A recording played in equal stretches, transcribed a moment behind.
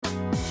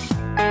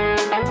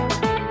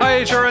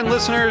HRN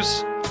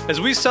listeners.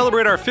 As we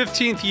celebrate our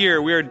 15th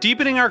year, we are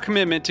deepening our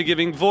commitment to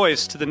giving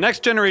voice to the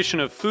next generation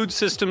of food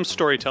systems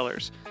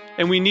storytellers,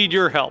 and we need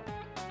your help.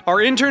 Our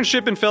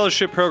internship and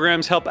fellowship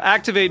programs help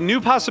activate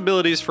new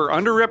possibilities for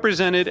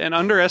underrepresented and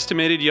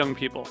underestimated young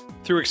people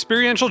through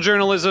experiential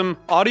journalism,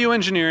 audio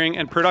engineering,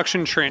 and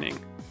production training.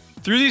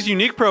 Through these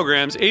unique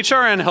programs,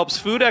 HRN helps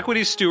food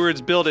equity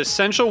stewards build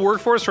essential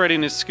workforce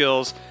readiness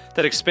skills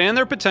that expand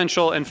their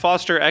potential and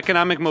foster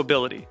economic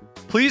mobility.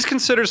 Please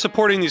consider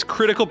supporting these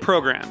critical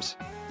programs.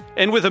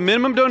 And with a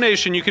minimum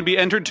donation, you can be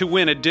entered to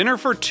win a dinner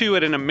for two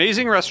at an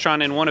amazing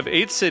restaurant in one of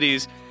 8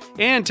 cities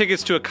and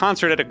tickets to a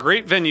concert at a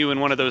great venue in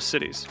one of those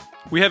cities.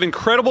 We have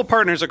incredible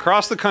partners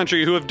across the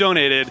country who have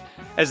donated,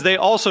 as they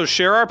also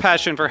share our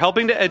passion for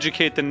helping to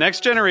educate the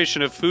next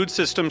generation of food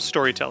systems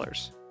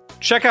storytellers.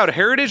 Check out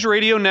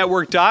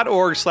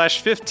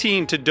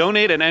heritageradionetwork.org/15 to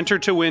donate and enter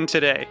to win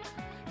today.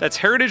 That's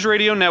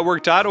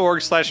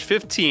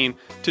heritageradionetwork.org/15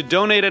 to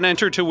donate and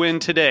enter to win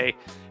today.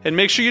 And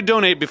make sure you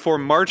donate before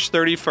March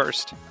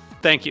 31st.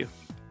 Thank you.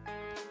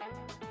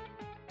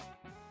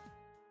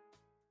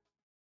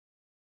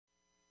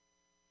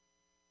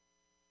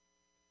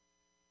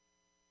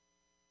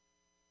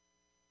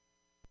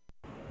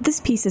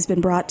 This piece has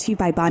been brought to you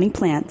by Bonnie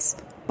Plants,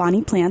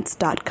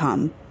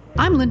 bonnieplants.com.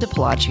 I'm Linda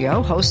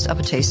Pelaccio, host of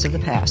A Taste of the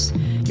Past.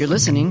 You're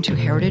listening to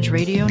Heritage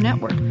Radio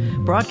Network,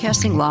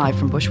 broadcasting live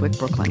from Bushwick,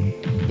 Brooklyn.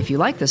 If you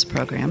like this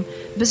program,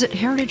 visit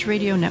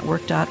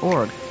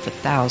heritageradionetwork.org for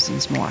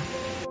thousands more.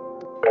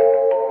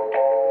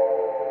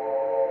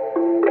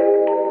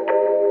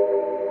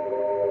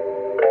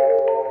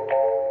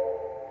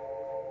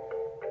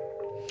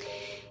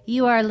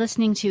 You are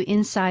listening to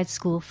Inside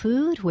School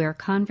Food, where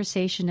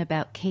conversation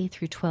about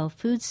K-12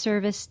 food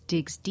service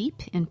digs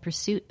deep in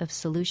pursuit of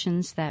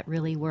solutions that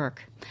really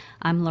work.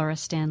 I'm Laura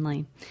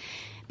Stanley.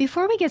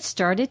 Before we get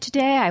started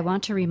today, I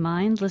want to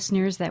remind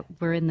listeners that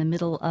we're in the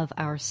middle of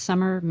our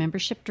summer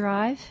membership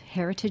drive.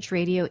 Heritage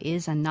Radio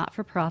is a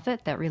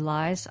not-for-profit that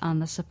relies on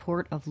the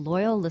support of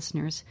loyal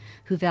listeners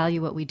who value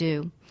what we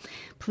do.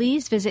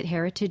 Please visit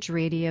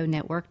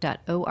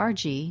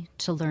heritageradionetwork.org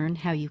to learn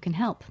how you can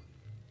help.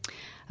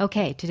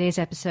 Okay, today's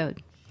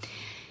episode.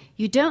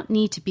 You don't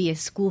need to be a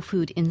school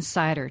food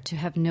insider to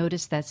have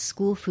noticed that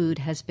school food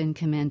has been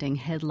commanding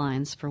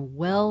headlines for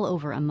well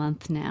over a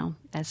month now,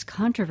 as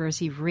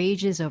controversy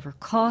rages over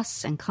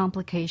costs and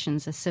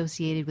complications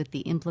associated with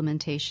the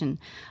implementation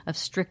of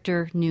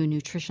stricter new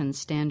nutrition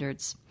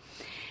standards.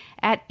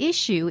 At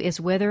issue is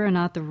whether or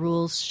not the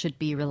rules should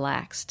be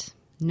relaxed.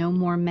 No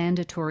more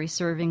mandatory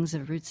servings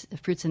of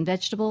fruits and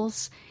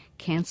vegetables.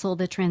 Cancel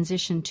the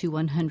transition to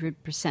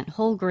 100%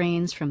 whole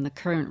grains from the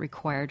current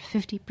required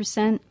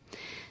 50%.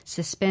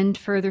 Suspend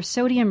further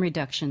sodium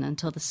reduction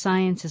until the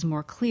science is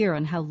more clear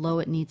on how low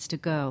it needs to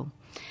go.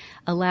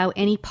 Allow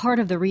any part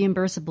of the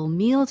reimbursable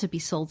meal to be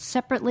sold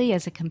separately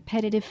as a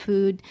competitive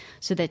food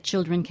so that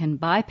children can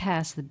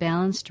bypass the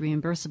balanced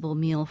reimbursable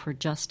meal for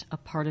just a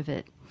part of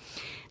it.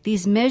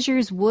 These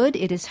measures would,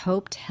 it is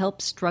hoped,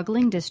 help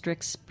struggling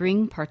districts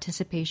bring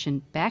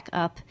participation back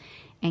up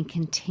and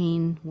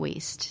contain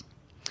waste.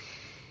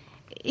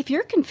 If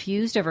you're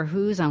confused over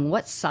who's on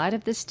what side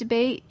of this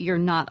debate, you're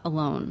not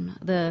alone.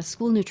 The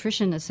School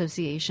Nutrition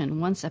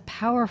Association, once a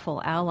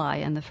powerful ally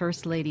in the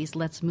First Lady's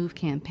Let's Move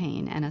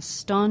campaign and a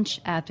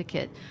staunch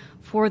advocate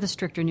for the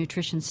stricter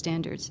nutrition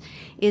standards,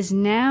 is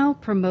now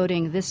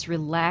promoting this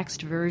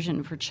relaxed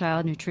version for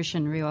child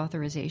nutrition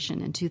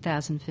reauthorization in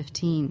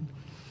 2015.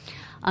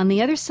 On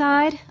the other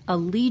side, a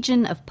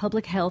legion of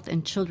public health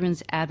and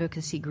children's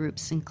advocacy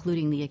groups,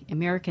 including the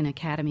American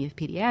Academy of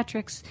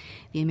Pediatrics,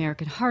 the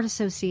American Heart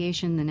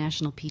Association, the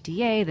National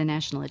PTA, the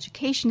National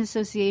Education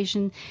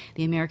Association,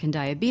 the American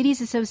Diabetes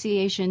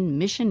Association,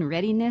 Mission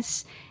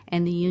Readiness,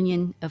 and the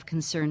Union of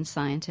Concerned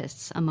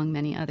Scientists, among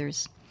many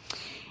others.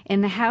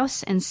 In the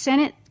House and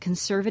Senate,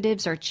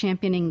 conservatives are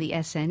championing the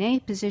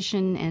SNA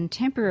position and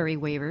temporary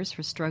waivers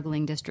for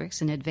struggling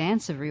districts in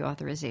advance of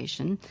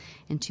reauthorization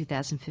in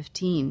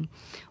 2015,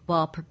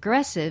 while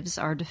progressives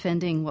are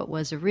defending what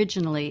was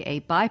originally a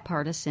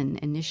bipartisan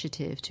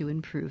initiative to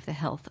improve the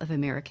health of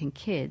American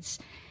kids,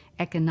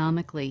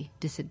 economically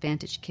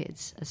disadvantaged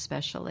kids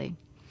especially.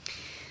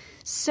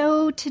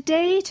 So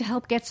today, to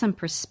help get some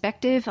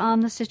perspective on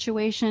the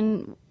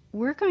situation,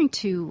 we're going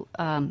to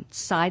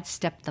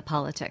sidestep the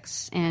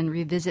politics and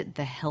revisit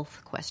the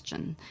health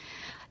question.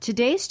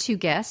 Today's two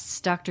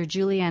guests, Dr.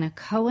 Juliana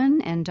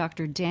Cohen and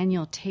Dr.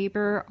 Daniel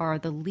Tabor, are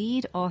the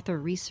lead author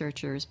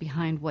researchers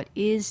behind what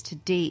is, to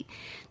date,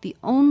 the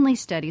only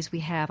studies we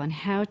have on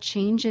how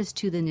changes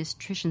to the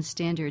nutrition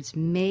standards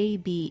may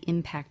be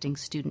impacting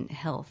student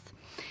health.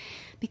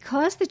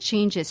 Because the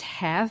changes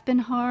have been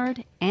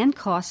hard and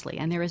costly,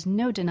 and there is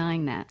no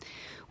denying that,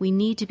 we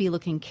need to be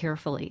looking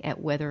carefully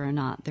at whether or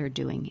not they're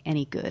doing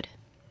any good.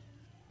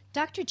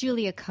 Dr.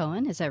 Julia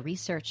Cohen is a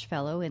research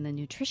fellow in the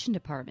nutrition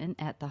department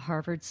at the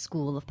Harvard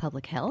School of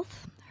Public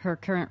Health. Her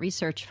current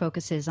research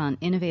focuses on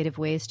innovative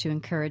ways to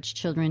encourage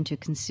children to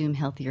consume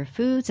healthier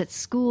foods at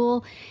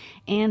school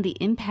and the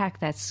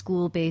impact that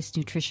school-based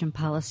nutrition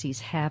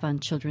policies have on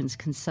children's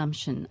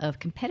consumption of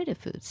competitive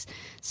foods.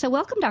 So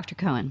welcome, Dr.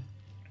 Cohen.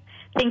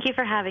 Thank you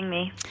for having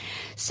me.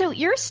 So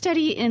your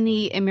study in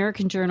the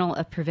American Journal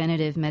of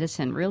Preventive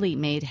Medicine really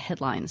made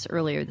headlines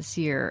earlier this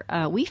year.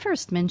 We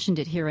first mentioned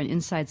it here on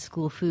Inside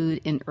School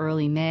Food in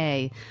early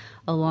May,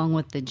 along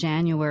with the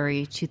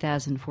January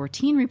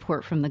 2014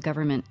 report from the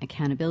Government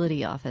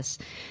Accountability Office.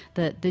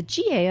 The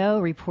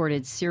GAO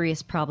reported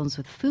serious problems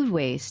with food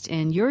waste,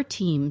 and your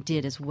team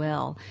did as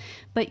well.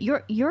 But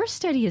your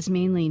study is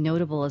mainly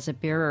notable as a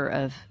bearer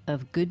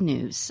of good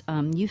news.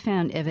 You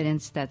found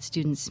evidence that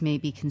students may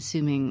be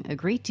consuming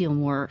a great deal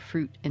more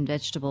fruit and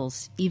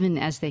vegetables, even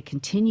as they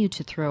continue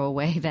to throw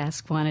away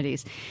vast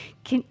quantities.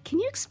 Can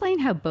you explain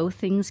how both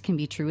things can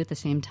be true at the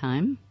same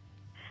time?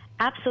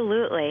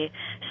 Absolutely.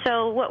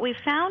 So what we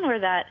found were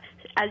that,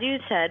 as you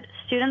said,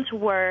 students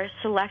were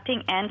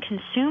selecting and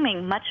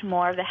consuming much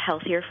more of the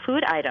healthier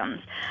food items.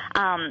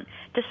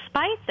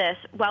 Despite this,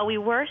 while we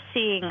were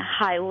seeing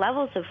high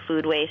levels of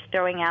food waste,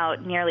 throwing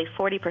out nearly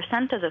 40%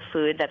 of the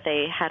food that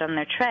they had on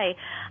their tray,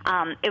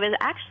 it was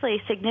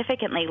actually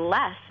significantly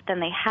less than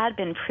they had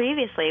been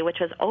previously,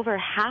 which was over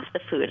half the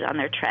food on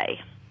their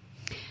tray.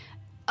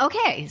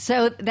 Okay,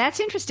 so that's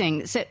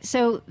interesting.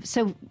 So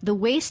the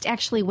waste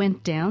actually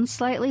went down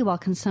slightly while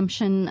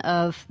consumption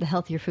of the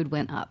healthier food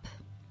went up.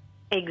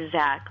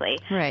 Exactly.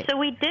 Right. So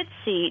we did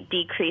see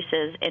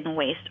decreases in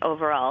waste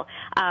overall,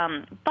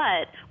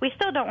 but we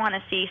still don't want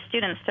to see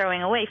students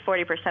throwing away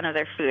 40% of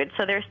their food,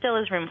 so there still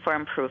is room for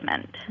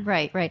improvement.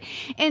 Right.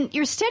 And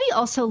your study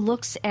also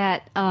looks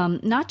at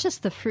not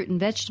just the fruit and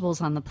vegetables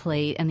on the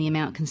plate and the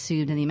amount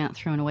consumed and the amount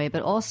thrown away,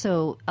 but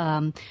also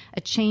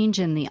a change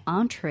in the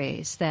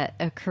entrees that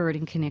occurred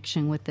in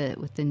connection with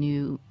the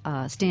new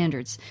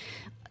standards.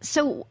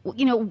 So,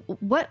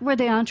 what were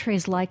the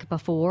entrees like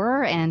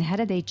before, and how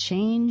did they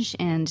change,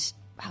 and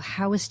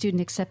how was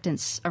student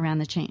acceptance around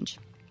the change?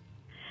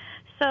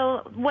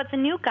 So what the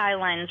new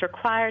guidelines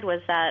required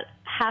was that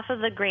half of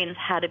the grains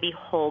had to be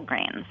whole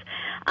grains.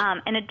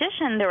 In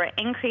addition, there were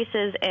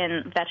increases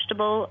in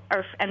vegetable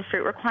and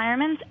fruit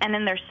requirements and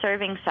in their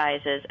serving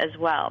sizes as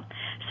well.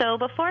 So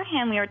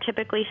beforehand, we were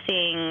typically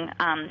seeing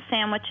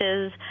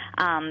sandwiches,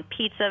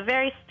 pizza,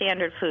 very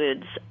standard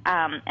foods.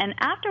 And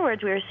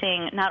afterwards, we were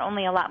seeing not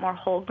only a lot more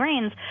whole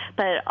grains,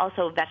 but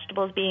also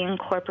vegetables being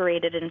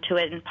incorporated into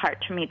it in part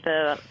to meet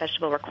the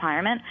vegetable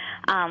requirement.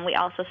 We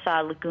also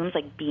saw legumes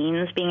like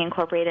beans being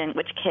incorporated,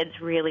 which kids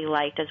really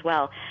liked as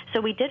well.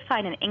 So we did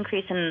find an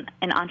increase in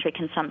entree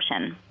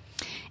consumption.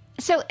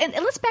 So and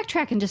let's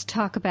backtrack and just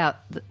talk about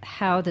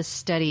how the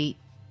study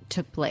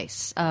took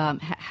place,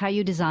 how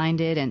you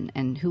designed it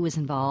and who was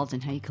involved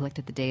and how you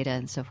collected the data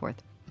and so forth.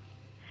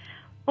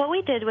 What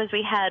we did was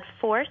we had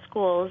 4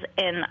 schools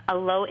in a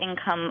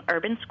low-income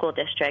urban school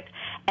district,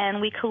 and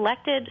we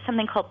collected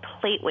something called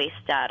plate waste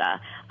data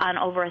on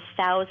over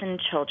 1,000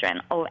 children,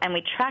 and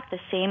we tracked the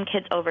same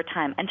kids over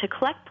time. And to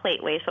collect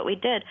plate waste, what we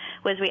did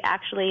was we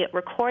actually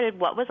recorded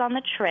what was on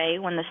the tray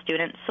when the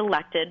students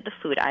selected the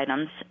food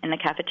items in the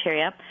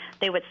cafeteria.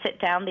 They would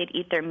sit down, they'd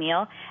eat their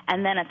meal,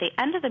 and then at the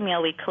end of the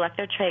meal, we'd collect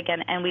their tray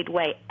again, and we'd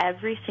weigh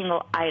every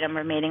single item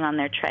remaining on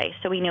their tray.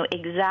 So we knew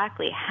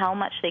exactly how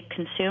much they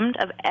consumed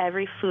of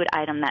every food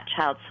item that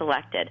child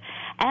selected.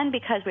 And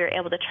because we were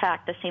able to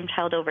track the same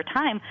child over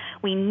time,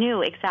 we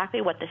knew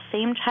exactly what the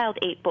same child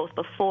ate both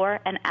before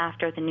and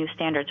after the new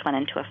standards went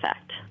into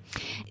effect.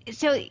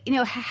 So,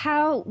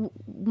 how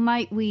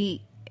might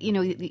we,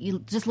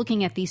 just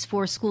looking at these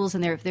 4 schools,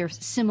 and they're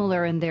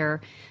similar in their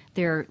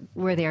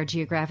where they are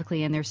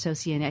geographically and their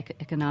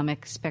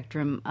socioeconomic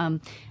spectrum,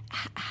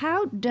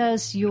 how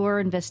does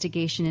your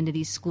investigation into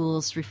these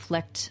schools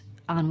reflect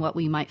on what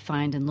we might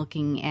find in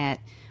looking at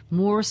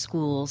more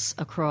schools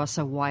across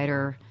a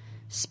wider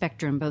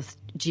spectrum, both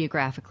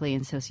geographically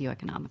and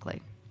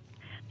socioeconomically?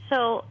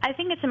 So I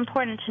think it's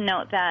important to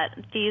note that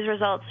these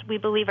results, we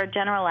believe, are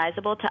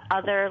generalizable to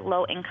other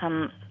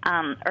low-income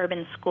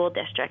urban school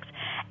districts.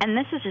 And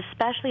this is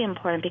especially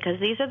important because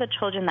these are the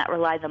children that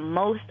rely the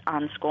most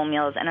on school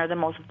meals and are the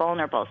most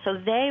vulnerable. So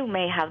they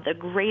may have the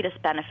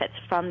greatest benefits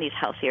from these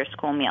healthier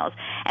school meals.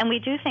 And we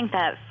do think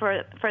that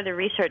further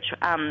research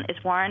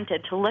is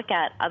warranted to look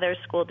at other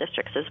school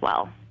districts as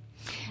well.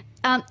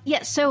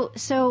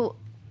 So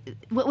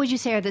what would you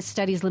say are the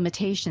study's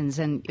limitations,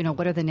 and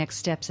what are the next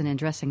steps in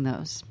addressing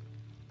those?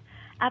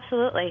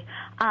 Absolutely.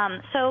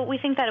 So we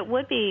think that it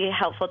would be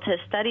helpful to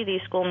study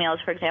these school meals,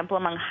 for example,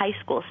 among high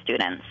school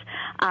students,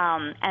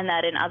 and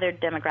that in other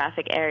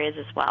demographic areas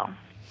as well.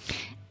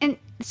 And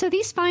so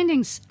these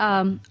findings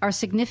are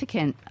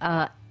significant,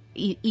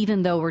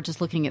 even though we're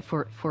just looking at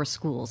four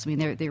schools. I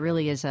mean, there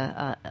really is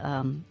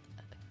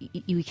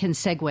you can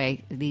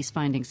segue these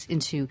findings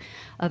into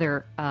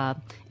other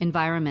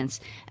environments.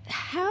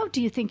 How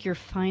do you think your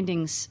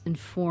findings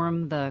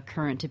inform the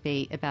current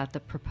debate about the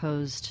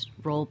proposed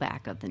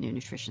rollback of the new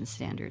nutrition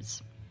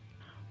standards?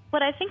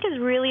 What I think is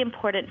really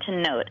important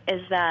to note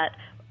is that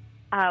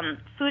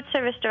food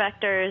service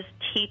directors,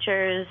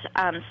 teachers,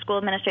 school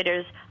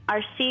administrators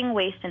are seeing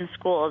waste in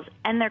schools,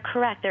 and they're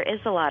correct. There is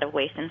a lot of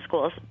waste in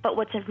schools. But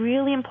what's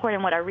really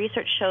important, what our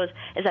research shows,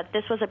 is that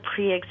this was a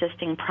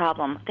pre-existing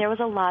problem. There was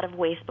a lot of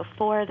waste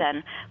before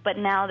then, but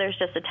now there's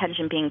just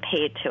attention being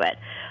paid to it.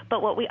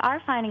 But what we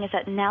are finding is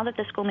that now that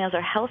the school meals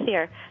are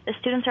healthier, the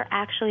students are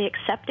actually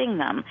accepting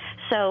them.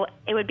 So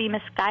it would be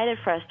misguided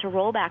for us to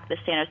roll back the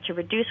standards to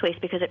reduce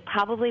waste because it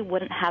probably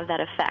wouldn't have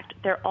that effect.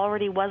 There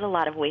already was a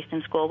lot of waste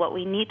in school. What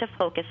we need to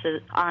focus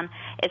on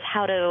is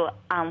how to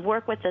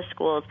work with the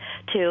schools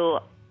to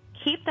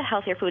keep the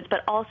healthier foods,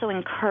 but also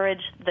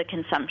encourage the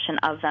consumption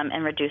of them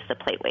and reduce the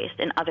plate waste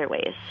in other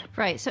ways.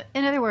 Right. So,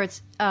 in other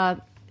words,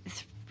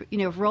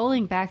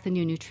 rolling back the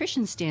new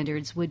nutrition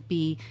standards would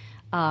be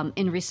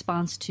in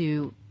response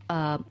to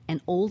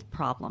an old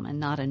problem and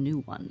not a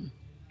new one.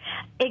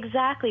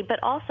 Exactly,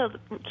 but also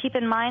keep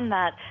in mind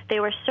that they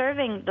were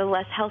serving the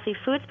less healthy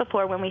foods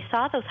before when we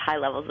saw those high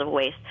levels of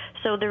waste.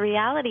 So the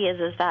reality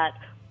is that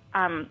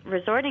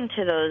resorting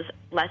to those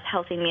less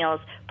healthy meals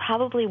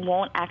probably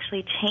won't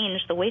actually change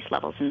the waste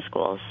levels in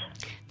schools.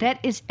 That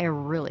is a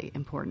really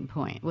important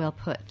point. Well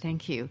put.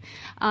 Thank you.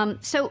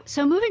 So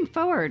moving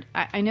forward,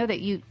 I know that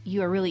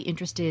you are really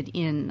interested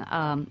in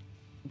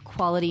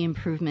quality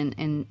improvement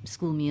in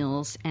school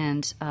meals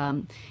and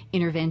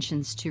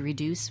interventions to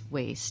reduce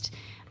waste.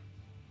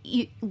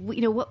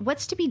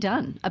 What's to be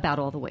done about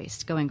all the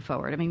waste going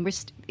forward? I mean,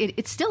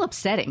 it's still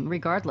upsetting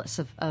regardless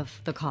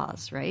of the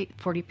cause, right?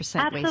 40% waste is too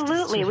high.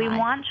 Absolutely. We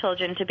want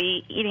children to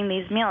be eating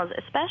these meals,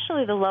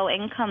 especially the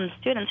low-income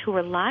students who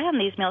rely on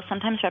these meals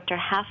sometimes for up to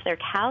half their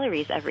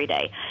calories every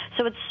day.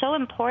 So it's so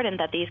important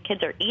that these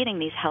kids are eating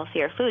these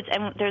healthier foods.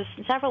 And there's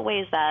several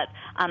ways that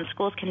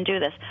schools can do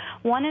this.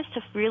 One is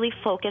to really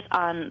focus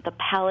on the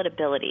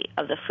palatability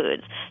of the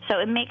foods. So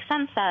it makes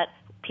sense that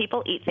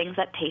people eat things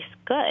that taste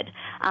good.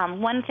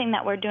 One thing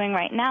that we're doing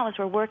right now is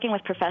we're working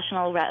with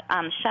professional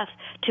chefs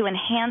to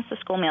enhance the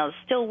school meals,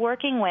 still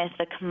working with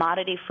the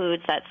commodity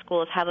foods that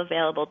schools have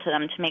available to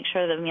them to make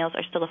sure the meals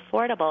are still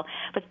affordable,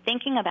 but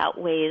thinking about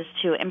ways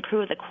to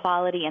improve the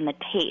quality and the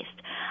taste.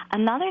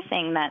 Another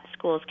thing that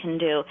schools can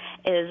do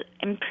is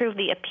improve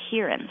the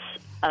appearance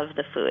of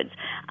the foods.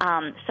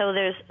 So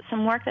there's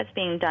some work that's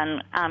being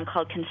done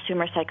called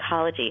consumer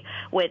psychology,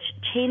 which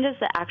changes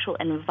the actual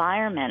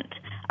environment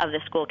of the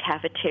school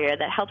cafeteria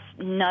that helps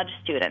nudge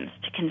students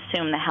to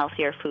consume the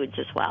healthier foods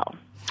as well.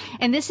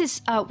 And this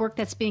is work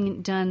that's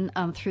being done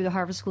through the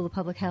Harvard School of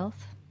Public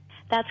Health?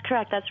 That's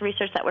correct. That's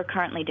research that we're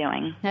currently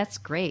doing. That's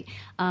great.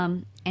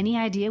 Any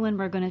idea when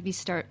we're going to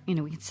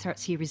we can start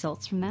to see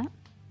results from that?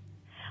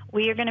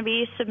 We are going to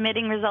be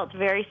submitting results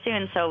very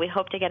soon, so we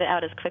hope to get it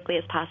out as quickly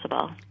as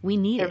possible. We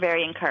need They're it.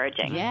 very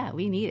encouraging. Yeah,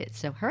 we need it,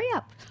 so hurry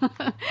up.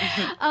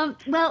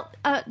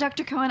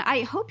 Dr. Cohen,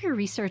 I hope your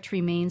research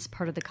remains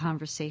part of the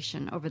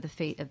conversation over the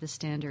fate of the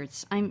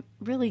standards. I'm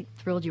really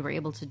thrilled you were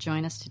able to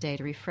join us today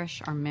to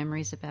refresh our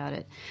memories about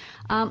it.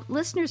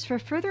 Listeners, for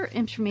further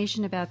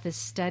information about this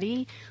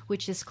study,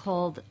 which is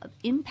called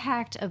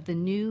Impact of the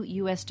New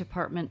U.S.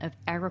 Department of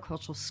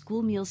Agricultural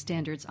School Meal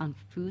Standards on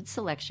Food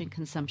Selection,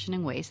 Consumption,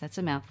 and Waste, that's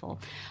a mouthful.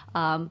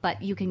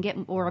 But you can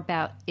get more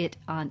about it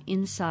on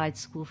Inside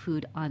School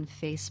Food on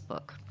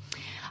Facebook.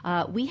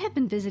 We have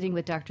been visiting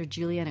with Dr.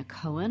 Juliana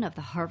Cohen of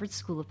the Harvard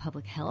School of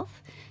Public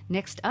Health.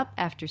 Next up,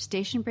 after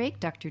station break,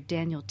 Dr.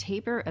 Daniel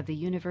Tabor of the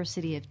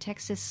University of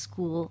Texas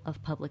School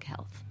of Public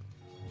Health.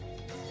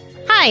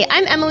 Hi,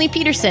 I'm Emily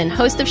Peterson,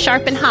 host of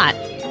Sharp and Hot.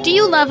 Do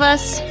you love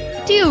us?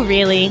 Do you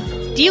really?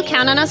 Do you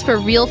count on us for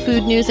real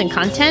food news and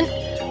content?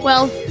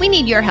 Well, we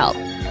need your help.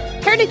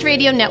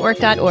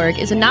 HeritageRadioNetwork.org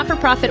is a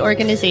not-for-profit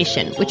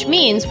organization, which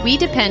means we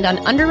depend on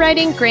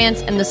underwriting,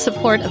 grants, and the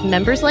support of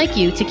members like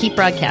you to keep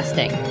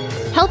broadcasting.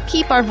 Help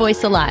keep our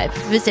voice alive.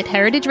 Visit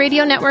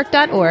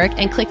HeritageRadioNetwork.org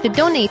and click the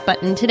Donate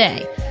button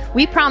today.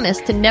 We promise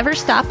to never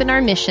stop in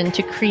our mission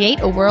to create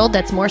a world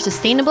that's more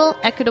sustainable,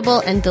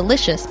 equitable, and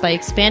delicious by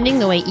expanding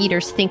the way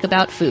eaters think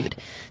about food.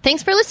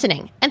 Thanks for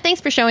listening, and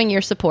thanks for showing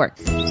your support.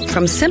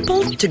 From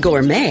simple to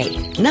gourmet,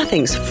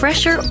 nothing's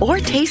fresher or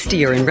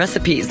tastier in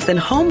recipes than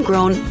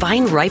homegrown,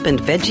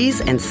 vine-ripened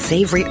veggies and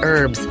savory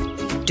herbs.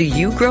 Do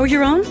you grow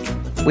your own?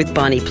 With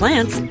Bonnie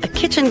Plants, a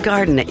kitchen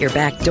garden at your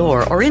back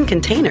door or in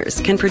containers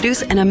can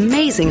produce an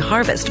amazing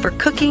harvest for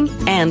cooking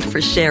and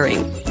for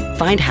sharing.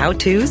 Find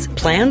how-tos,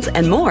 plans,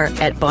 and more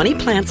at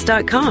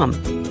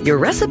BonniePlants.com. Your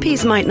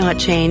recipes might not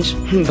change,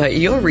 but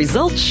your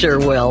results sure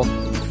will.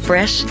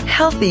 Fresh,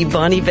 healthy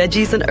Bonnie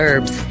veggies and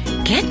herbs.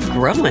 Get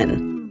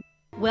growing.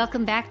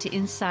 Welcome back to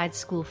Inside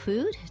School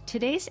Food.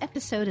 Today's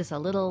episode is a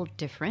little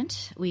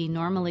different. We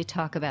normally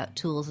talk about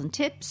tools and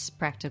tips,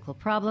 practical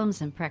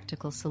problems, and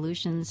practical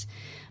solutions.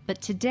 But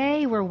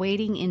today we're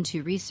wading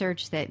into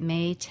research that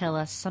may tell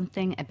us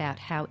something about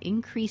how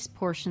increased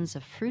portions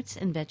of fruits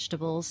and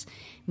vegetables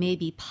may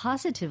be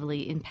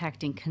positively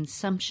impacting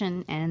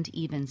consumption and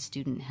even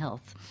student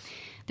health.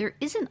 There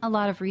isn't a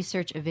lot of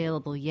research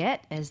available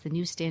yet, as the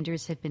new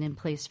standards have been in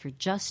place for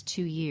just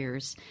 2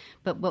 years.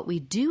 But what we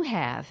do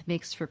have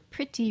makes for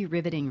pretty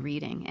riveting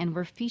reading, and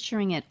we're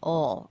featuring it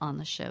all on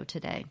the show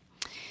today.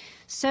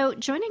 So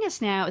joining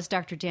us now is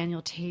Dr.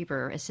 Daniel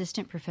Tabor,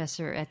 assistant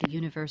professor at the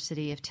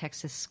University of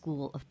Texas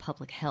School of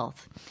Public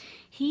Health.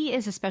 He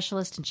is a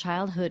specialist in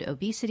childhood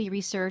obesity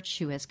research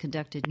who has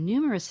conducted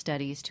numerous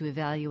studies to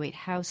evaluate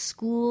how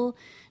school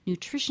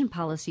nutrition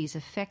policies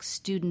affect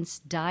students'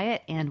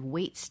 diet and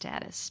weight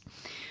status.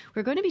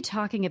 We're going to be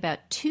talking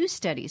about 2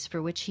 studies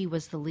for which he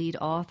was the lead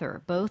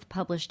author, both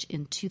published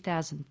in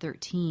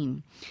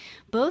 2013.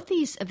 Both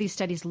of these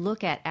studies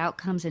look at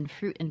outcomes in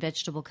fruit and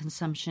vegetable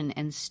consumption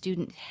and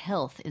student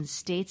health in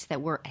states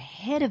that were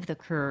ahead of the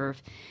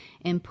curve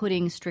in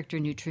putting stricter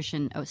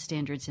nutrition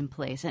standards in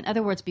place. In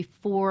other words,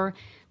 before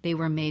they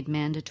were made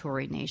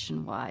mandatory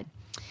nationwide.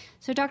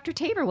 So, Dr.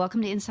 Tabor,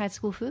 welcome to Inside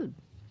School Food.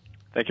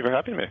 Thank you for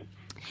having me.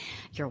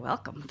 You're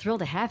welcome. Thrilled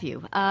to have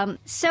you.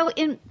 So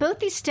in both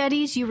these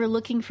studies, you were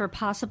looking for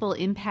possible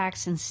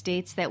impacts in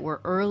states that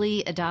were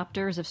early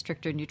adopters of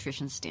stricter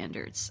nutrition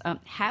standards.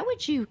 How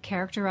would you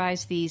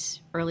characterize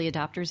these early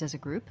adopters as a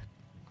group?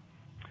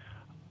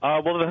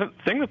 Well, the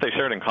thing that they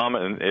shared in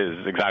common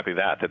is exactly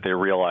that they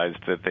realized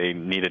that they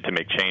needed to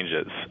make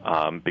changes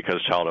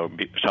because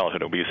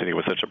childhood obesity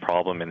was such a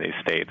problem in these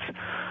states.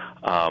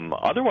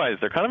 Otherwise,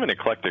 they're kind of an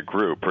eclectic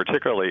group,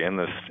 particularly in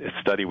this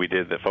study we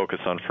did that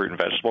focused on fruit and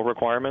vegetable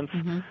requirements.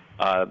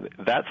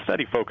 Mm-hmm. That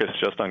study focused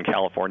just on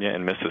California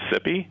and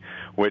Mississippi,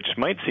 which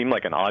might seem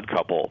like an odd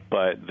couple,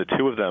 but the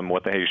two of them,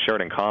 what they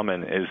shared in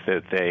common is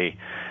that they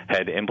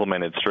had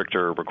implemented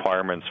stricter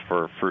requirements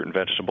for fruit and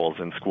vegetables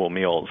in school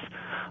meals,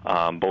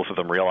 both of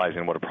them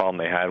realizing what a problem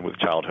they had with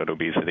childhood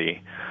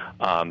obesity.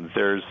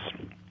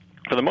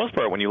 For the most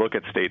part, when you look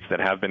at states that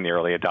have been the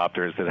early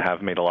adopters, that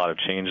have made a lot of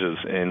changes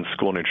in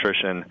school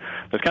nutrition,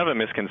 there's kind of a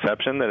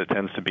misconception that it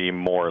tends to be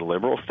more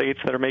liberal states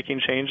that are making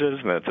changes,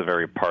 and that's a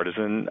very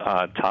partisan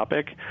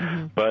topic.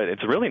 Mm-hmm. But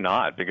it's really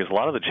not, because a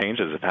lot of the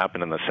changes have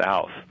happened in the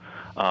South.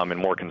 In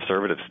more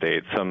conservative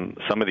states. Some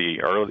of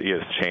the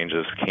earliest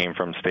changes came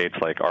from states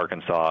like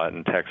Arkansas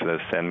and Texas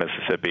and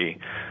Mississippi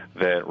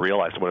that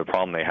realized what a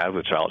problem they had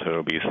with childhood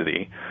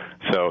obesity.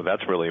 So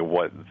that's really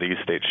what these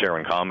states share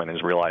in common,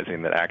 is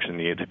realizing that action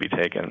needed to be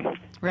taken.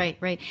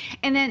 Right.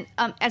 And then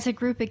as a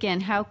group, again,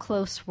 how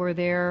close were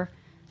their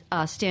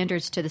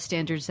standards to the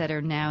standards that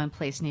are now in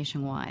place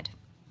nationwide?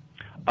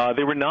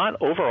 They were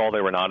not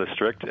as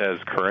strict as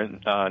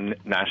current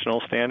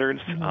national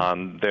standards.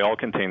 Mm-hmm. They all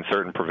contained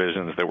certain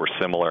provisions that were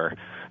similar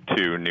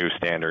to new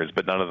standards,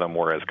 but none of them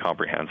were as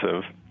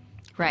comprehensive.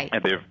 Right.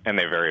 And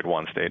they varied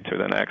one state to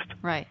the next.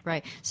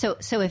 Right. So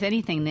if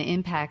anything, the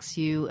impacts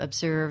you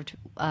observed,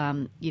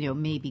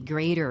 may be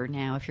greater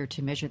now if you're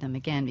to measure them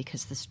again,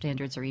 because the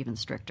standards are even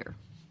stricter.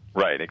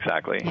 Right,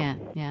 exactly.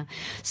 Yeah.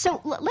 So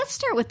let's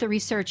start with the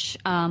research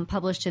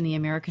published in the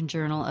American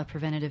Journal of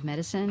Preventive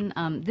Medicine.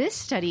 This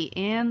study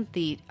and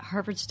the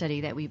Harvard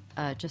study that we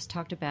just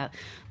talked about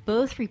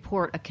both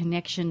report a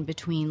connection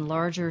between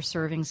larger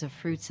servings of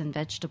fruits and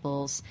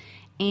vegetables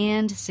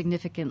and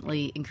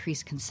significantly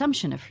increased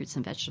consumption of fruits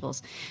and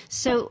vegetables.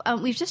 So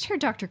we've just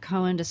heard Dr.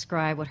 Cohen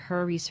describe what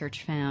her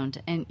research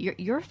found, and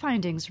your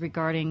findings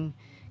regarding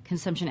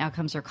consumption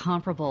outcomes are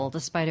comparable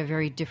despite a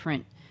very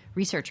different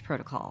research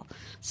protocol.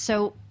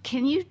 So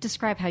can you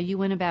describe how you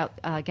went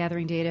about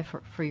gathering data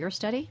for your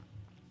study?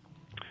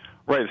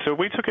 Right. So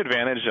we took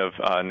advantage of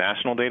a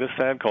national data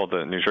set called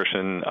the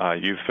Nutrition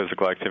Youth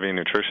Physical Activity and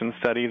Nutrition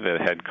Study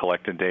that had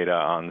collected data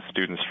on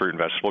students' fruit and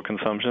vegetable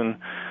consumption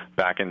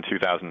back in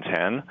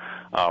 2010,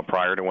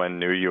 prior to when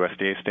new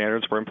USDA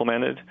standards were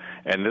implemented.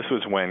 And this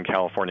was when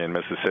California and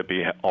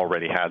Mississippi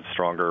already had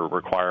stronger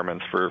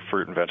requirements for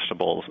fruit and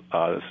vegetables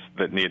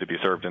that needed to be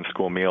served in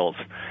school meals.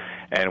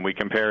 And we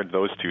compared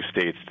those two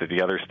states to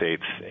the other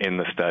states in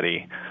the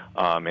study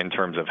in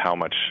terms of how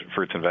much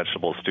fruits and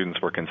vegetables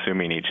students were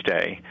consuming each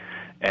day.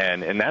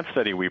 And in that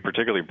study, we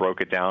particularly broke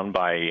it down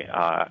by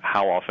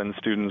how often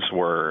students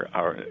were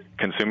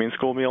consuming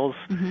school meals,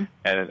 mm-hmm.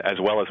 and as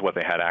well as what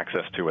they had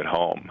access to at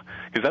home.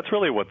 Because that's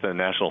really what the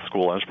National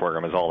School Lunch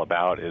Program is all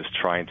about, is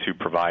trying to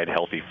provide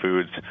healthy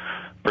foods,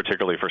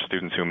 particularly for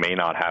students who may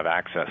not have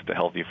access to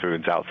healthy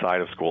foods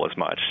outside of school as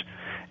much.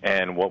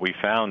 And what we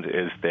found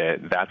is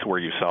that that's where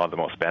you saw the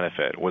most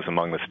benefit, was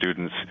among the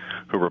students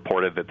who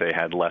reported that they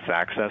had less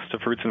access to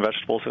fruits and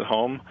vegetables at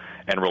home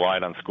and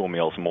relied on school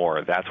meals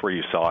more. That's where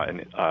you saw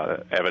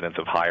evidence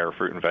of higher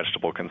fruit and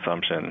vegetable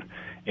consumption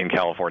in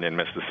California and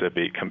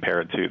Mississippi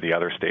compared to the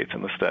other states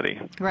in the study.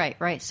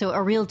 Right. So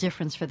a real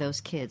difference for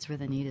those kids where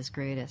the need is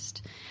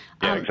greatest.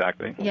 Yeah,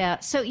 exactly. Yeah,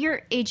 so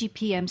your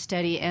AGPM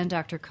study and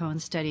Dr.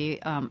 Cohen's study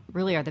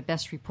really are the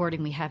best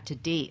reporting we have to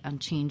date on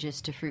changes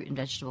to fruit and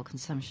vegetable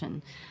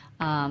consumption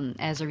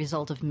as a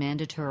result of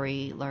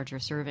mandatory larger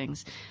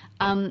servings.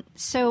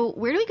 So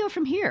where do we go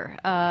from here?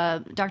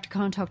 Dr.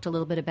 Cohen talked a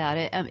little bit about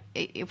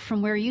it.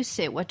 From where you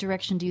sit, what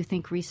direction do you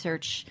think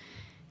research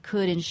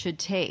could and should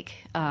take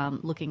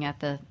looking at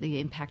the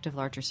impact of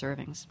larger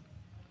servings?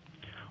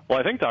 Well,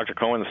 I think Dr.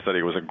 Cohen's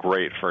study was a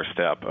great first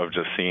step of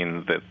just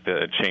seeing that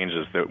the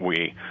changes that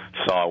we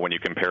saw when you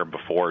compare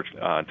before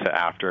to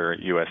after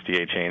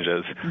USDA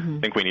changes. I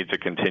think we need to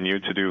continue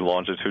to do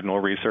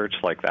longitudinal research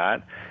like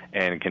that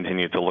and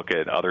continue to look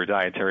at other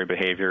dietary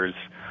behaviors,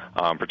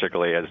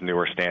 particularly as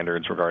newer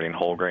standards regarding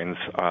whole grains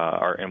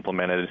are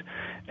implemented.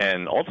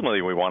 And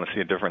ultimately, we want to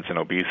see a difference in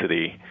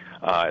obesity.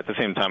 At the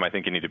same time, I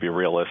think you need to be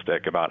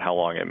realistic about how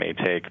long it may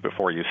take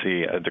before you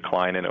see a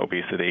decline in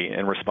obesity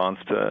in response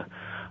to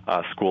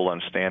school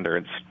lunch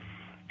standards.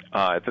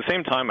 At the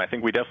same time, I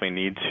think we definitely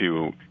need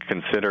to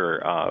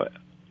consider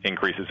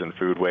increases in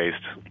food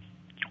waste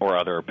or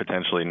other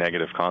potentially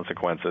negative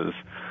consequences,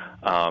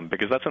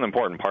 because that's an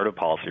important part of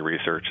policy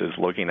research, is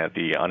looking at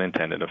the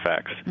unintended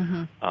effects.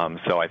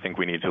 So I think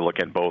we need to look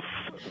at both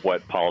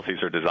what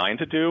policies are designed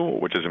to do,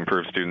 which is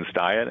improve students'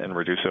 diet and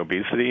reduce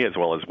obesity, as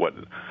well as what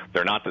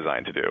they're not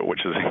designed to do,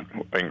 which is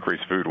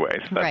increase food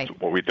waste. That's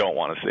what we don't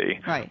want to see.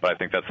 But I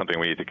think that's something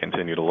we need to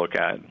continue to look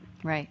at.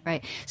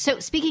 Right. So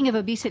speaking of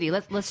obesity,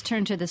 let's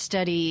turn to the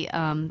study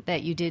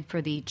that you did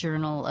for the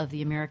Journal of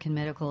the American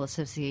Medical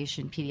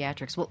Association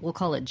Pediatrics. We'll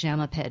call it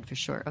JAMAPED for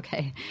short,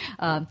 okay?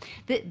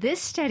 This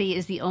study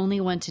is the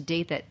only one to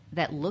date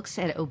that looks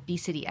at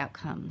obesity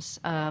outcomes.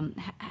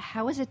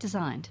 How is it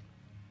designed?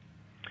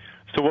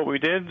 So what we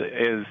did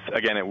is,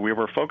 again, we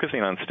were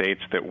focusing on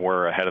states that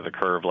were ahead of the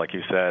curve, like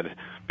you said,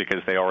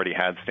 because they already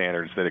had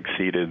standards that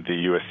exceeded the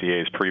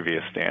USDA's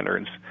previous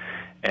standards.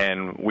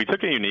 And we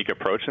took a unique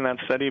approach in that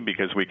study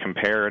because we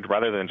compared,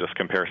 rather than just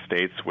compare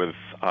states with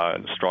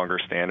stronger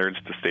standards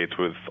to states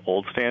with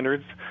old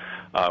standards,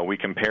 we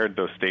compared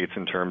those states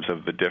in terms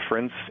of the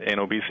difference in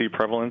obesity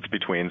prevalence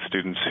between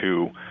students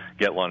who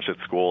get lunch at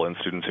school and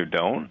students who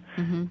don't,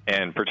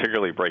 and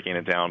particularly breaking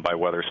it down by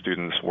whether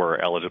students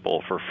were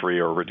eligible for free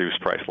or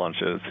reduced price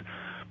lunches.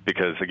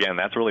 Because, again,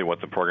 that's really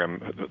what the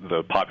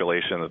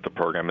population that the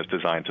program is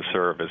designed to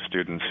serve, is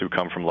students who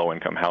come from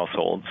low-income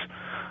households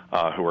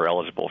who are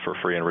eligible for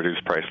free and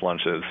reduced price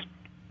lunches.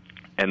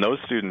 And those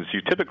students, you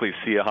typically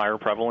see a higher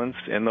prevalence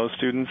in those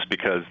students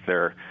because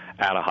they're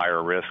at a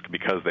higher risk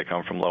because they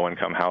come from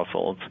low-income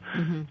households.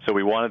 So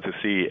we wanted to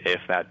see if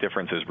that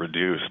difference is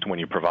reduced when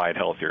you provide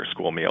healthier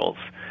school meals,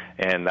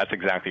 and that's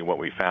exactly what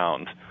we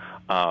found.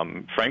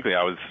 Frankly,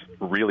 I was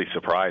really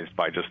surprised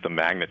by just the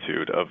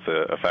magnitude of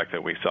the effect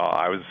that we saw.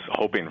 I was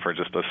hoping for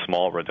just a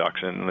small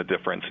reduction in the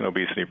difference in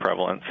obesity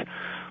prevalence,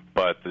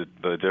 but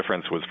the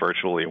difference was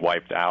virtually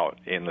wiped out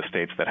in the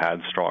states that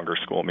had stronger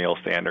school meal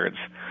standards.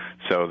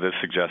 So this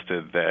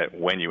suggested that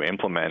when you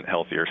implement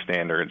healthier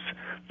standards,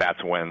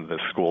 that's when the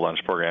school lunch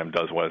program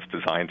does what it's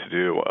designed to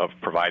do, of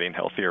providing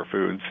healthier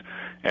foods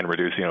and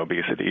reducing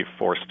obesity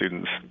for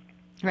students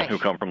who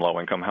come from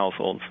low-income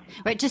households.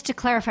 Right. Just to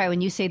clarify,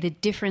 when you say the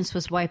difference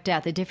was wiped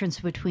out, the difference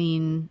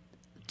between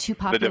two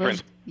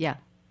populations?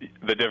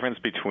 The difference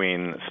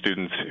between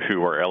students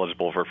who are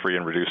eligible for free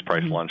and reduced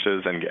price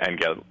lunches and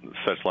get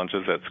such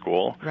lunches at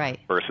school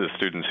versus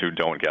students who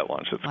don't get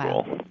lunch at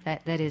school.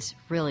 That is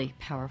really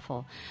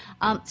powerful.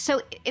 So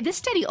this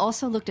study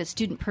also looked at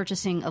student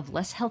purchasing of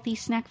less healthy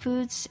snack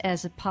foods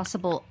as a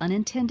possible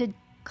unintended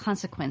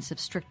consequence of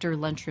stricter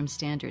lunchroom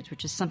standards,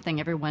 which is something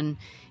everyone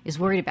is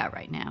worried about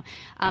right now.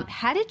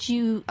 How did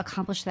you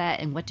accomplish that,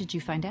 and what did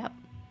you find out?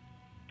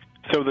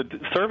 So the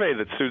survey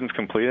that students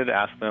completed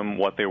asked them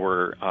what they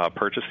were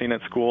purchasing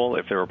at school,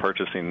 if they were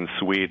purchasing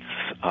sweets,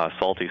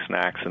 salty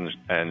snacks,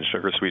 and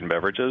sugar-sweetened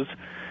beverages.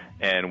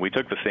 And we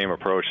took the same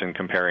approach in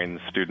comparing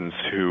students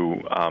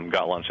who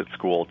got lunch at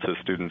school to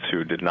students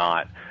who did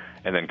not,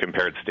 and then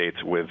compared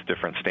states with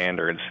different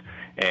standards.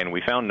 And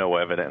we found no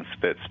evidence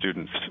that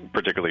students,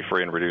 particularly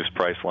free and reduced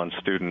price lunch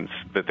students,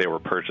 that they were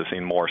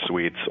purchasing more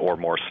sweets or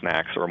more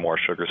snacks or more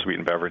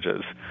sugar-sweetened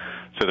beverages.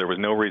 So there was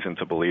no reason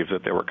to believe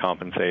that they were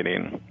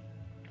compensating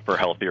for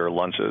healthier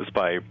lunches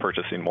by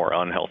purchasing more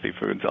unhealthy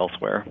foods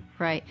elsewhere.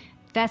 Right.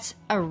 That's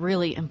a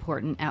really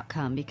important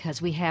outcome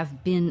because we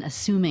have been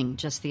assuming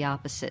just the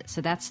opposite.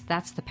 So that's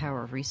the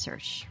power of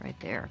research right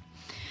there.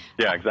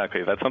 Yeah,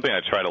 exactly. That's something I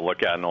try to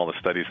look at in all the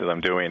studies that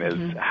I'm doing,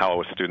 is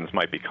how students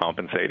might be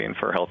compensating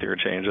for healthier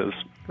changes.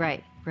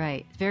 Right.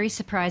 Very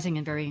surprising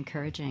and very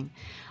encouraging.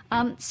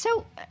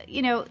 So,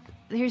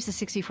 here's the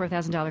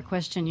 $64,000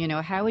 question.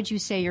 How would you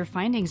say your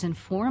findings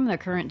inform the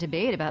current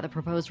debate about the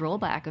proposed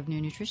rollback of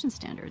new nutrition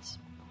standards?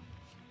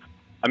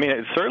 I mean,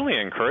 it's certainly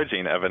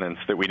encouraging evidence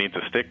that we need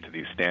to stick to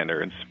these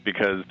standards,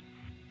 because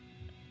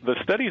the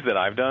studies that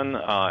I've done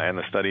and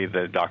the study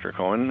that Dr.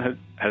 Cohen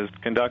has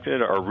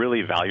conducted are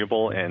really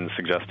valuable in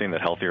suggesting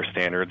that healthier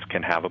standards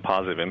can have a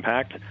positive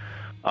impact.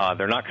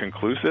 They're not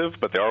conclusive,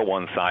 but they are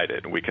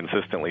one-sided. We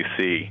consistently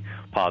see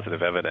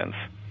positive evidence.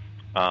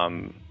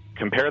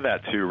 Compare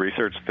that to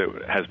research that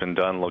has been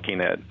done looking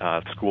at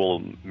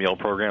school meal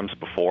programs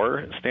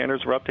before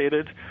standards were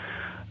updated.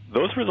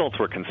 Those results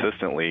were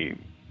consistently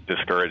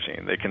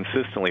discouraging. They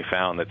consistently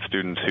found that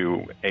students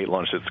who ate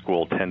lunch at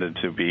school tended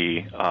to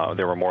be,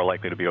 they were more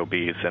likely to be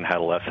obese and had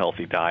a less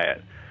healthy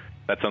diet.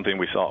 That's something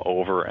we saw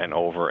over and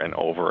over and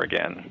over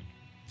again.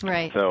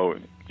 Right. So,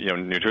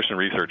 nutrition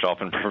research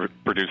often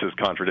produces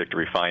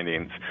contradictory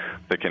findings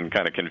that can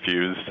kind of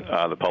confuse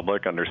the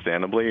public,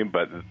 understandably,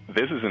 but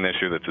this is an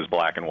issue that's as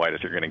black and white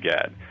as you're going to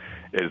get,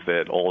 is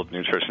that old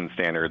nutrition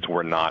standards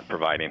were not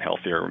providing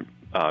healthier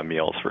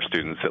meals for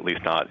students, at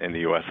least not in the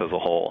U.S. as a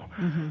whole.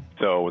 Mm-hmm.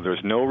 So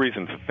there's no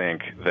reason to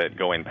think that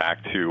going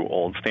back to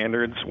old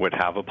standards would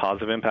have a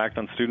positive impact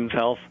on students'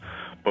 health,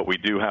 but we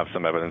do have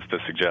some evidence to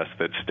suggest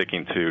that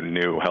sticking to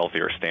new,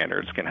 healthier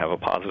standards can have a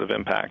positive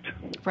impact.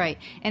 Right.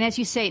 And as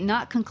you say,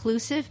 not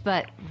conclusive,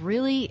 but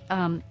really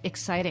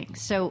exciting.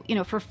 So,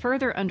 for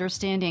further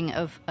understanding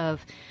of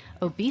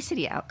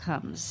obesity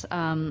outcomes,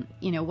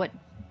 what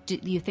do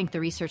you think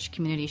the research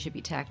community should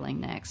be tackling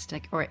next?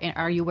 Or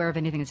are you aware of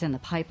anything that's in the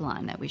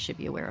pipeline that we should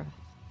be aware of?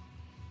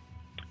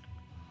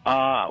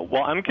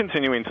 Well, I'm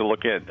continuing to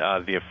look at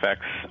the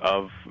effects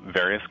of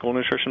various school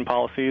nutrition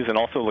policies, and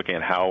also looking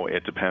at how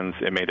it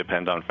may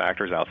depend on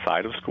factors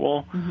outside of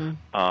school.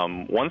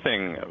 Mm-hmm. One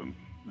thing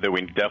that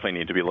we definitely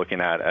need to be looking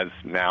at, as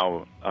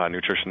now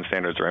nutrition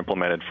standards are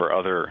implemented for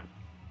other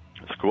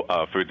school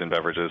foods and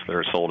beverages that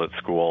are sold at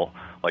school,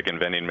 like in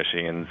vending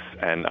machines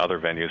and other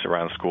venues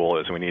around school,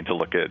 is we need to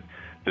look at,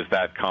 does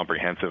that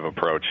comprehensive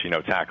approach,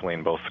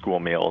 tackling both school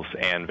meals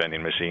and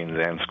vending machines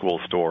and school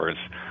stores,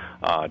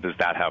 does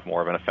that have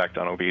more of an effect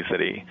on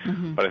obesity?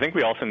 Mm-hmm. But I think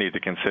we also need to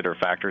consider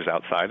factors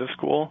outside of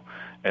school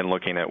and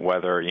looking at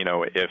whether,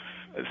 if,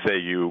 say,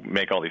 you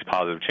make all these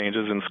positive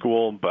changes in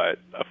school, but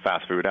a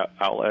fast food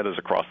outlet is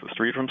across the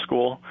street from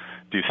school,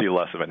 do you see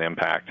less of an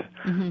impact?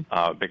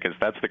 Mm-hmm. Because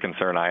that's the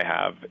concern I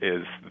have,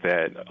 is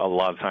that a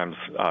lot of times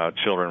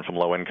children from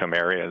low-income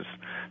areas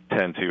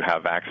tend to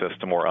have access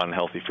to more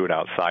unhealthy food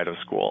outside of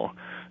school.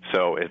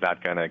 So is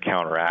that going to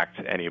counteract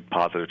any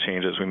positive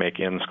changes we make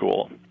in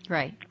school?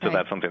 Right. So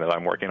that's something that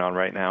I'm working on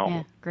right now.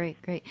 Yeah,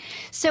 great.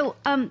 So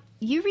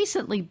you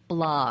recently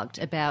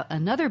blogged about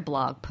another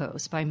blog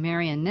post by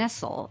Marion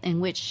Nestle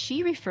in which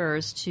she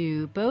refers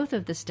to both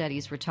of the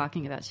studies we're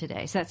talking about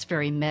today. So that's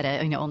very meta,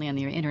 only on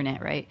the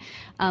internet, right?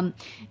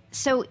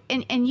 So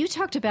you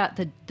talked about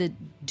the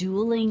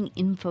dueling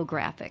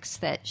infographics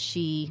that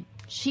she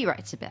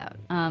writes about,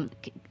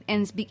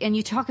 and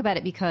you talk about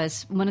it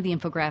because one of the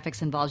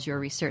infographics involves your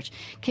research.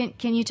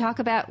 Can you talk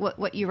about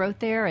what you wrote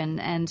there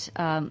and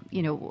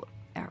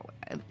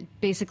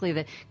basically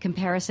the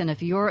comparison of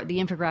the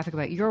infographic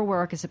about your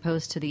work as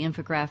opposed to the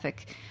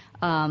infographic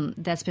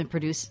that's been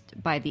produced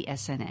by the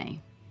SNA?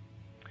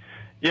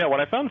 Yeah, what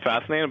I found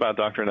fascinating about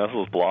Dr.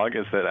 Nestle's blog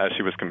is that as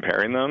she was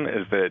comparing them,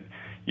 is that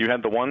you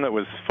had the one that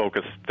was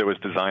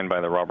designed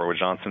by the Robert Wood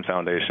Johnson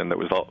Foundation that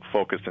was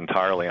focused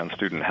entirely on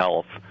student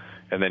health.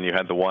 And then you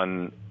had the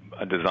one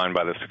designed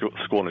by the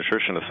School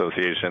Nutrition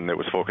Association that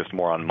was focused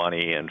more on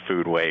money and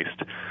food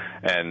waste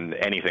and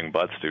anything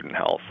but student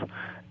health.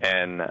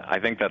 And I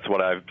think that's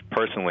what I've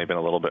personally been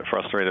a little bit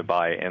frustrated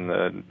by in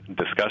the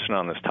discussion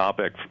on this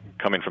topic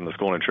coming from the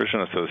School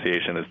Nutrition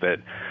Association, is that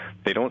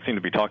they don't seem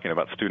to be talking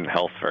about student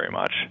health very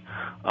much,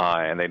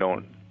 and they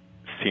don't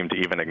seem to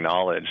even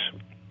acknowledge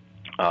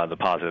the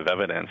positive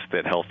evidence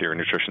that healthier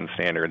nutrition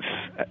standards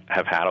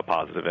have had a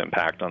positive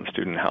impact on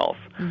student health.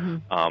 Mm-hmm.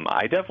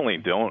 I definitely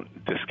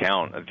don't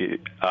discount the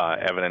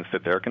evidence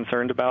that they're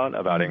concerned about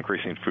mm-hmm.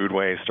 increasing food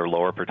waste or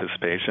lower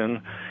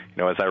participation.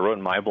 As I wrote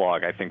in my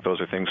blog, I think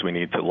those are things we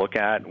need to look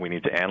at, we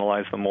need to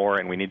analyze them more,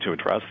 and we need to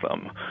address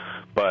them.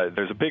 But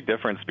there's a big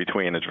difference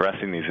between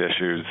addressing these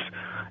issues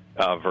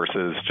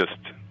versus just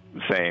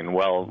saying,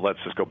 well, let's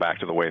just go back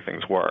to the way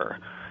things were.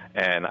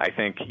 And I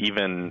think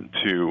even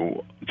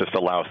to just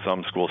allow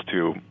some schools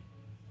to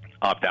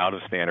opt out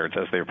of standards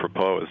as they've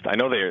proposed. I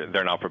know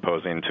they're not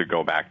proposing to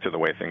go back to the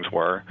way things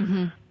were,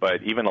 mm-hmm.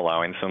 but even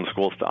allowing some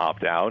schools to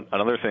opt out.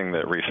 Another thing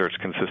that research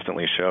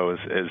consistently shows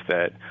is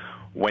that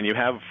when you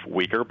have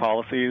weaker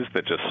policies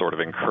that just sort of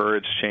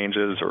encourage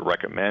changes or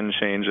recommend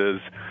changes,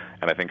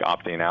 and I think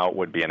opting out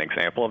would be an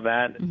example of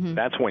that, mm-hmm.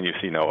 that's when you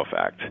see no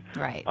effect.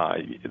 Right.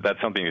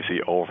 That's something you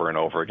see over and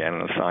over again in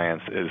the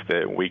science, is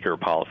that weaker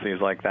policies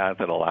like that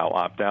allow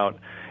opt-out,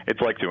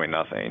 it's like doing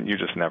nothing. You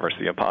just never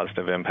see a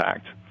positive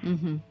impact.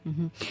 Mm-hmm.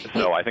 Mm-hmm.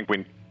 So I think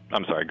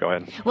I'm sorry, go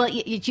ahead. Well,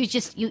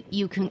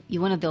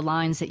 one of the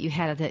lines that you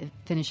had at the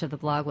finish of the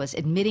blog was,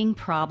 admitting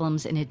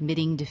problems and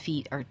admitting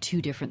defeat are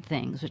two different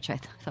things, which I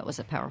thought was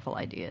a powerful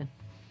idea.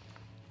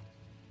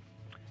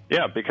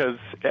 Yeah, because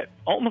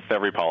almost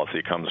every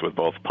policy comes with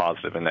both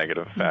positive and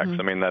negative effects.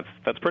 Mm-hmm. I mean,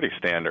 that's pretty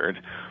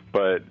standard.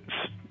 But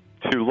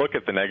to look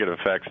at the negative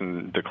effects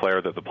and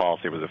declare that the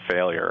policy was a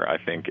failure, I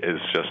think,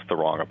 is just the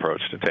wrong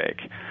approach to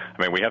take.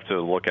 I mean, we have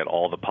to look at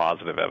all the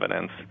positive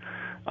evidence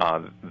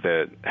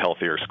that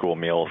healthier school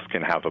meals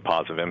can have a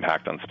positive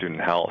impact on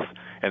student health,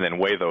 and then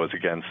weigh those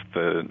against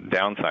the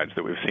downsides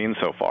that we've seen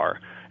so far,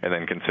 and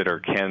then consider,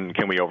 can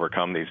we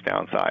overcome these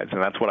downsides?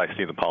 And that's what I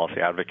see the policy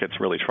advocates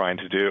really trying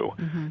to do,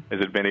 mm-hmm. is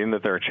admitting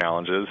that there are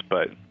challenges,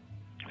 but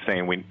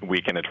saying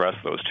we can address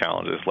those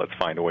challenges. Let's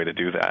find a way to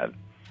do that.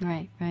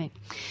 Right, right.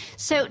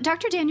 So,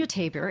 Dr. Daniel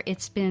Tabor,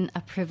 it's been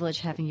a privilege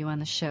having you on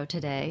the show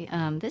today.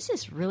 This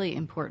is really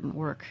important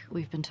work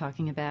we've been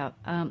talking about.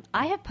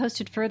 I have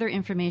posted further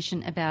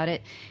information about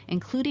it,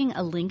 including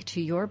a link to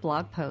your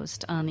blog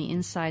post on the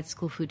Inside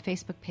School Food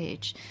Facebook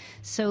page.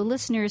 So,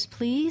 listeners,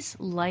 please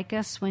like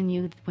us when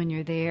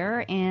you're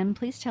there, and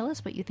please tell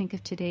us what you think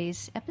of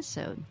today's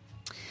episode.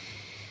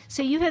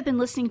 So you have been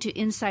listening to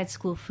Inside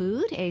School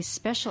Food, a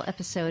special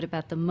episode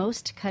about the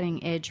most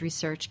cutting-edge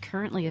research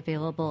currently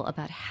available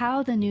about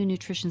how the new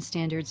nutrition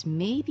standards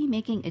may be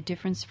making a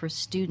difference for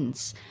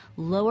students,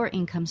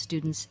 lower-income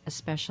students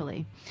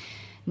especially.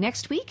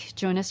 Next week,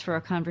 join us for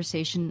a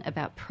conversation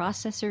about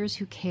processors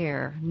who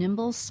care,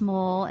 nimble,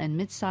 small, and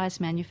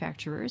mid-sized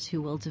manufacturers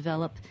who will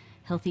develop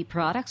healthy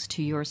products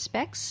to your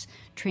specs,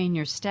 train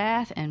your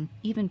staff, and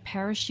even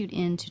parachute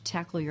in to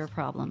tackle your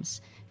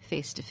problems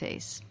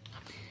face-to-face.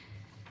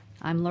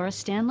 I'm Laura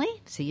Stanley.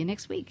 See you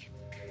next week.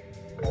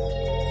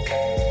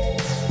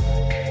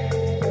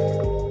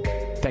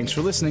 Thanks for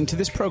listening to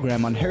this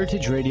program on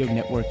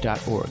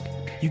heritageradionetwork.org.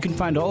 You can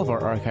find all of our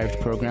archived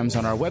programs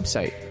on our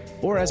website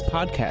or as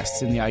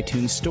podcasts in the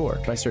iTunes Store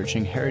by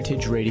searching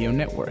Heritage Radio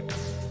Network.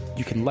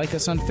 You can like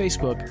us on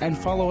Facebook and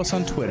follow us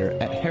on Twitter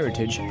at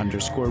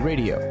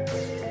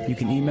heritage_radio. You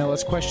can email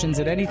us questions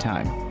at any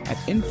time at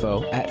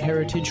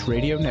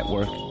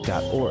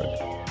info@heritageradionetwork.org.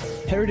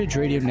 Heritage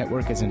Radio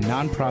Network is a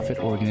nonprofit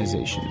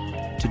organization.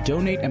 To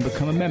donate and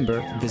become a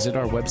member, visit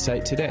our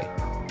website today.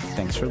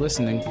 Thanks for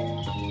listening.